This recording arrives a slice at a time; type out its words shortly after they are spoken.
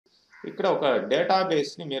ఇక్కడ ఒక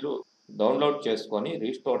డేటాబేస్ని మీరు డౌన్లోడ్ చేసుకొని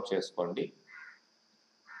రీస్టోర్ చేసుకోండి.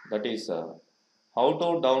 That is how to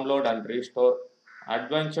download and restore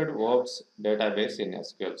AdventureWorks database in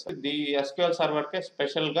SQL Server. The SQL సర్వర్కే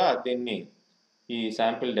స్పెషల్గా దీన్ని ఈ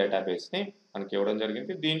శాంపిల్ డేటాబేస్ని మనకి ఇవ్వడం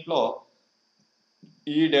జరిగింది. దీంట్లో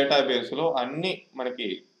ఈ డేటాబేస్లో మనకి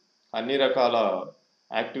అన్ని రకాల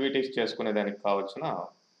యాక్టివిటీస్ చేసుకునేదానికి కావాల్సిన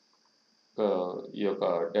ఈ యొక్క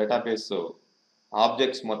డేటాబేస్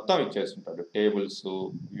ఆబ్జెక్ట్స్ మొత్తం ఇచ్చేస్తుంటాడు. టేబుల్స్,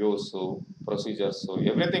 వ్యూస్, ప్రొసీజర్స్,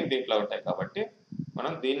 ఎవ్రీథింగ్ దీంట్లో ఉంటాయి. కాబట్టి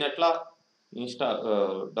మనం దీన్ని ఎట్లా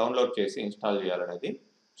డౌన్లోడ్ చేసి ఇన్స్టాల్ చేయాలనేది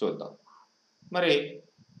చూద్దాం. మరి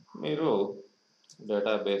మీరు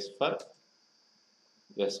డేటాబేస్ ఫర్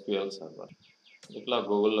SQL సర్వర్ ఇట్లా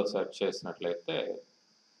గూగుల్లో సెర్చ్ చేసినట్లయితే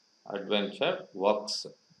AdventureWorks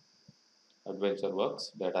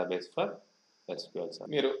database for SQL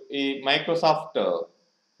server. మీరు ఈ మైక్రోసాఫ్ట్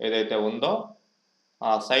ఏదైతే ఉందో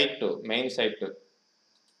ఆ సైట్, మెయిన్ సైట్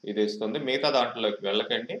ఇది ఇస్తుంది. మిగతా దాంట్లోకి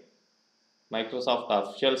వెళ్ళకండి. మైక్రోసాఫ్ట్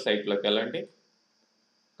అఫిషియల్ సైట్లోకి వెళ్ళండి.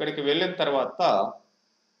 ఇక్కడికి వెళ్ళిన తర్వాత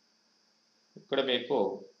ఇక్కడ మీకు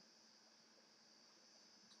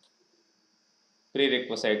ప్రీ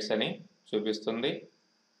రిక్వైర్మెంట్స్ అని చూపిస్తుంది.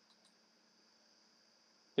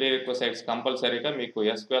 ప్రీ రిక్వైర్మెంట్స్ కంపల్సరీగా మీకు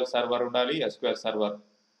SQL సర్వర్ ఉండాలి, SQL సర్వర్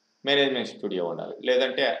మేనేజ్మెంట్ స్టూడియో ఉండాలి,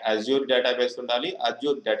 లేదంటే అజ్యూర్ డేటాబేస్ ఉండాలి,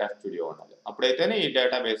 అజ్యూర్ డేటా స్టూడియో ఉండాలి. అప్పుడైతేనే ఈ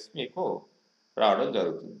డేటాబేస్ మీకు రావడం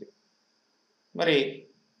జరుగుతుంది. మరి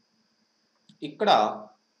ఇక్కడ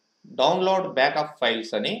డౌన్లోడ్ బ్యాకప్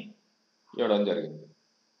ఫైల్స్ అని ఇవ్వడం జరిగింది.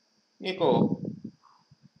 మీకు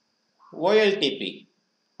OLTP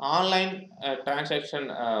ఆన్లైన్ ట్రాన్సాక్షన్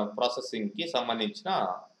ప్రాసెసింగ్కి సంబంధించిన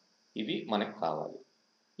ఇవి మనకు కావాలి.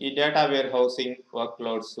 ఈ data wear housing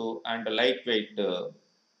వర్క్లోడ్స్ and light weight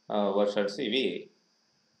versions ఇవి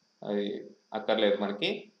అక్కర్లేదు మనకి.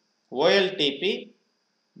 OLTP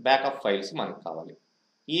బ్యాకప్ ఫైల్స్ మనకు కావాలి.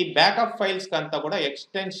 ఈ బ్యాకప్ ఫైల్స్కి అంతా కూడా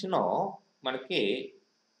ఎక్స్టెన్షను మనకి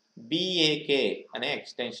BAK అనే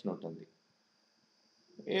ఎక్స్టెన్షన్ ఉంటుంది.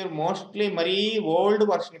 మీరు మోస్ట్లీ మరీ ఓల్డ్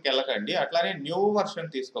వర్షన్కి వెళ్ళకండి, అట్లానే న్యూ వర్షన్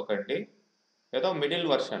తీసుకోకండి. ఏదో మిడిల్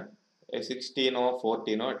వర్షన్ 16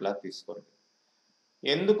 14 ఇట్లా తీసుకోండి.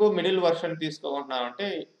 ఎందుకు మిడిల్ వర్షన్ తీసుకోకుంటున్నామంటే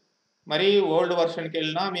మరీ ఓల్డ్ వర్షన్కి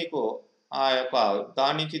వెళ్ళినా మీకు ఆ యొక్క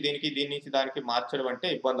దాని నుంచి దీనికి, దీని నుంచి దానికి మార్చడం అంటే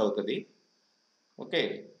ఇబ్బంది అవుతుంది. ఓకే,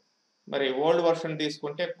 మరి ఓల్డ్ వర్షన్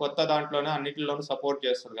తీసుకుంటే కొత్త దాంట్లోనే అన్నిటిలోనూ సపోర్ట్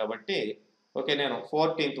చేస్తుంది కాబట్టి ఓకే, నేను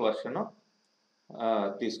 14th వర్షన్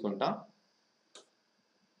తీసుకుంటా.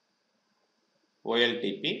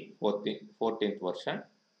 OLTP 14th version.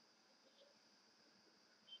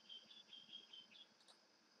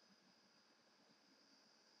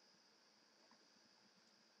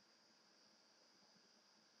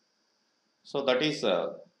 So that is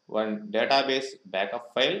one database backup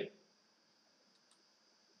file.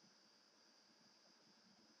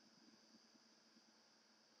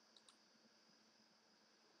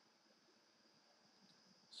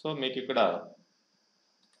 So మీకు ఇక్కడ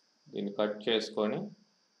దీన్ని కట్ చేసుకొని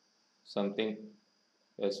సంథింగ్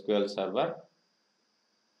SQL సర్వర్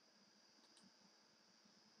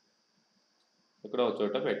ఇక్కడ ఒక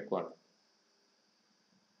చోట పెట్టుకోండి.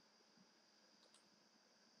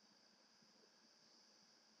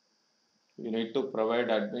 You need to provide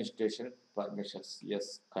administration permissions. Yes,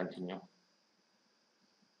 continue.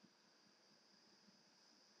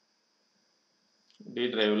 D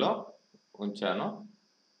drive లో ఉంచాను.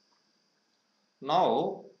 నౌ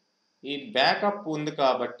ఈ బ్యాకప్ ఉంది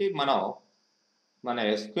కాబట్టి మన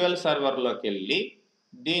SQL సర్వర్లోకి వెళ్ళి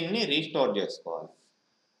దీన్ని రీస్టోర్ చేసుకోవాలి.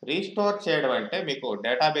 రీస్టోర్ చేయడం అంటే మీకు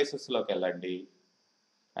డేటాబేసెస్లోకి వెళ్ళండి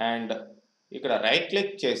అండ్ ఇక్కడ రైట్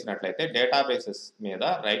క్లిక్ చేసినట్లయితే డేటాబేసెస్ మీద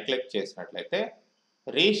రైట్ క్లిక్ చేసినట్లయితే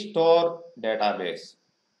రీస్టోర్ డేటాబేస్.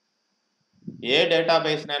 ఏ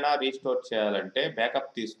డేటాబేస్నైనా రీస్టోర్ చేయాలంటే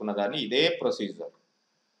బ్యాకప్ తీసుకున్న దాన్ని ఇదే ప్రొసీజర్.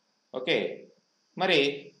 ఓకే, మరి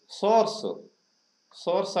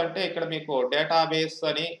సోర్స్ అంటే ఇక్కడ మీకు డేటాబేస్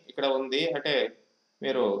అని ఇక్కడ ఉంది. అంటే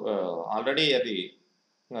మీరు ఆల్రెడీ అది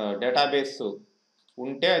డేటాబేస్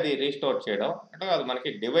ఉంటే అది రీస్టోర్ చేయడం అంటే అది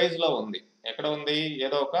మనకి డివైస్లో ఉంది. ఎక్కడ ఉంది?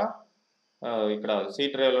 ఏదో ఒక ఇక్కడ C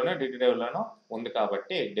డ్రైవ్లోనో D డ్రైవ్లోనో ఉంది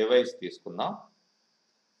కాబట్టి డివైస్ తీసుకుందాం.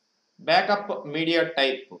 బ్యాకప్ మీడియా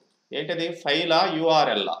టైప్ ఏంటిది? ఫైలా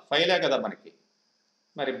URLా? ఫైలే కదా మనకి.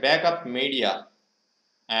 మరి బ్యాకప్ మీడియా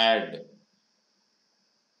యాడ్,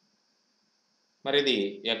 మరి ఇది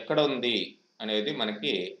ఎక్కడ ఉంది అనేది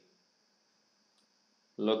మనకి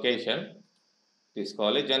లొకేషన్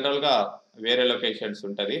తీసుకోవాలి. జనరల్గా వేరే లొకేషన్స్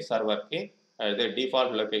ఉంటుంది సర్వర్కి, అదే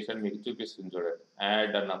డిఫాల్ట్ లొకేషన్ మీకు చూపిస్తుంది చూడండి.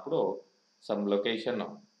 యాడ్ అన్నప్పుడు some location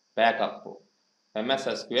backup MS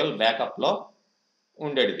SQL బ్యాకప్లో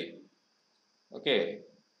ఉండేది. ఓకే,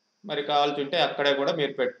 మరి కావాల్సింటే అక్కడే కూడా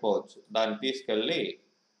మీరు పెట్టుకోవచ్చు. దాన్ని తీసుకెళ్ళి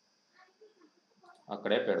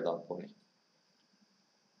అక్కడే పెడదాం. పోనీ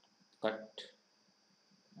cut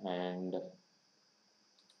and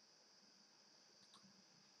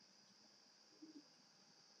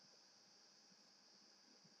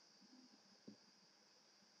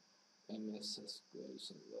SQL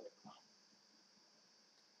Server.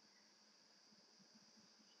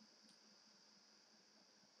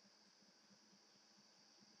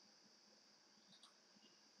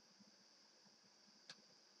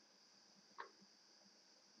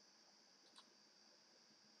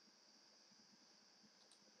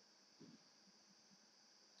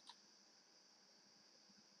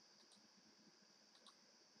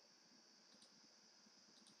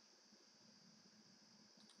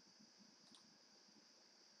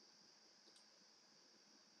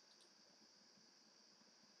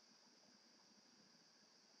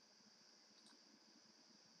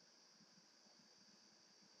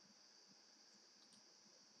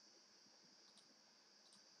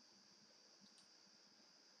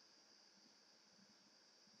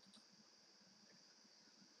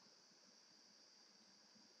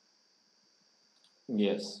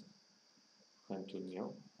 Yes continue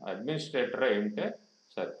administrator ఏంటే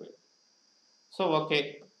సరిపోయింది. సో ఓకే,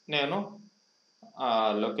 నేను ఆ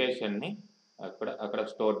లొకేషన్ని అక్కడ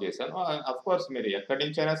స్టోర్ చేశాను. అఫ్ కోర్స్ మీరు ఎక్కడి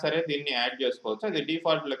నుంచైనా సరే దీన్ని యాడ్ చేసుకోవచ్చు. అది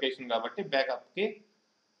డిఫాల్ట్ లొకేషన్ కాబట్టి బ్యాకప్కి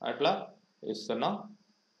అట్లా ఇస్తున్నాం.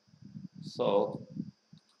 సో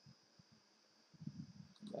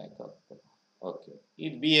బ్యాకప్ ఓకే, ఈ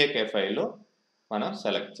బిఏకే ఫైల్ మనం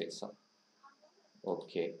సెలెక్ట్ చేసాం.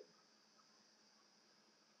 Okay,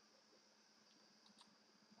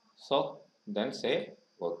 so then say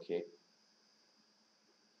okay.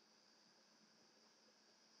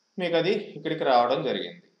 మీకు అది ఇక్కడికి రావడం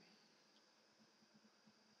జరిగింది.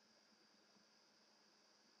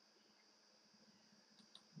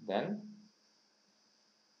 Then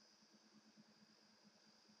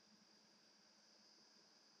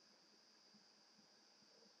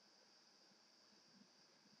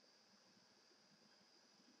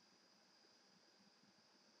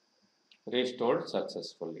restored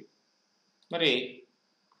successfully. మరి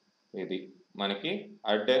ఇది మనకి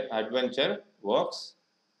adventure works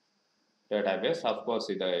database. Of course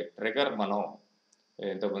ఇది ట్రిగర్ మనం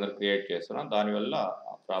ఇంతకుముందు క్రియేట్ చేస్తున్నాం, దానివల్ల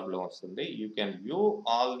ప్రాబ్లం వస్తుంది. You can view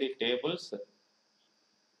all the tables.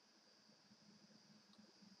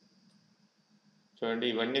 చూడండి,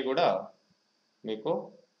 ఇవన్నీ కూడా మీకు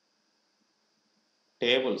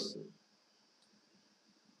tables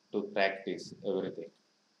to practice everything.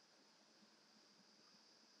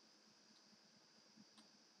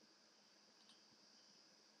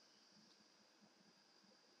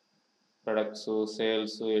 Products,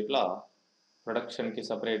 sales, ఇట్లా ప్రొడక్షన్కి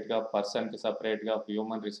సపరేట్గా, పర్సన్కి సపరేట్గా,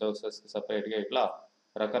 హ్యూమన్ రిసోర్సెస్కి సపరేట్గా, ఇట్లా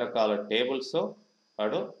రకరకాల టేబుల్స్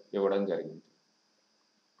వాడు ఇవ్వడం జరిగింది.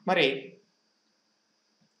 మరి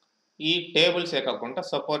ఈ టేబుల్సే కాకుండా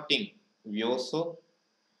సపోర్టింగ్ వ్యూస్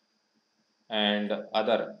అండ్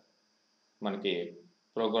అదర్ మనకి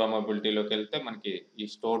ప్రోగ్రామబిలిటీలోకి వెళ్తే మనకి ఈ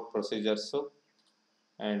stored procedures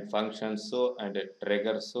and functions and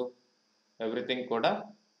triggers everything కూడా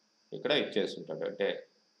ఇక్కడ ఇచ్చేసి ఉంటాడు. అంటే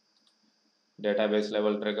database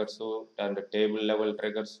level triggers and table level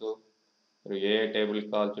triggers, మీరు ఏ టేబుల్కి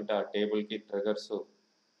కావాల్సింటే ఆ టేబుల్కి ట్రిగర్స్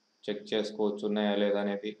చెక్ చేసుకోవచ్చు ఉన్నాయా లేదా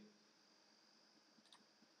అనేది.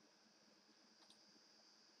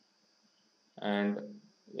 అండ్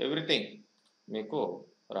ఎవ్రీథింగ్ మీకు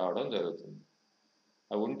రావడం జరుగుతుంది.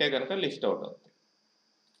 అవి ఉంటే కనుక లిస్ట్ అవుట్ అవుతాయి.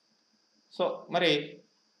 సో మరి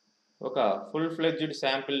ఒక ఫుల్ ఫ్లెడ్జ్డ్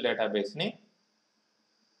శాంపిల్ డేటాబేస్ని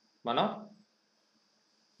మనం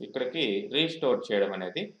ఇక్కడికి రీస్టోర్ చేయడం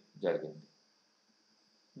అనేది జరిగింది.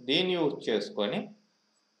 దీన్ని యూజ్ చేసుకొని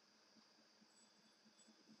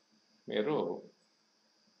మీరు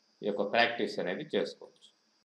ఈ యొక్క ప్రాక్టీస్ అనేది చేసుకోవచ్చు.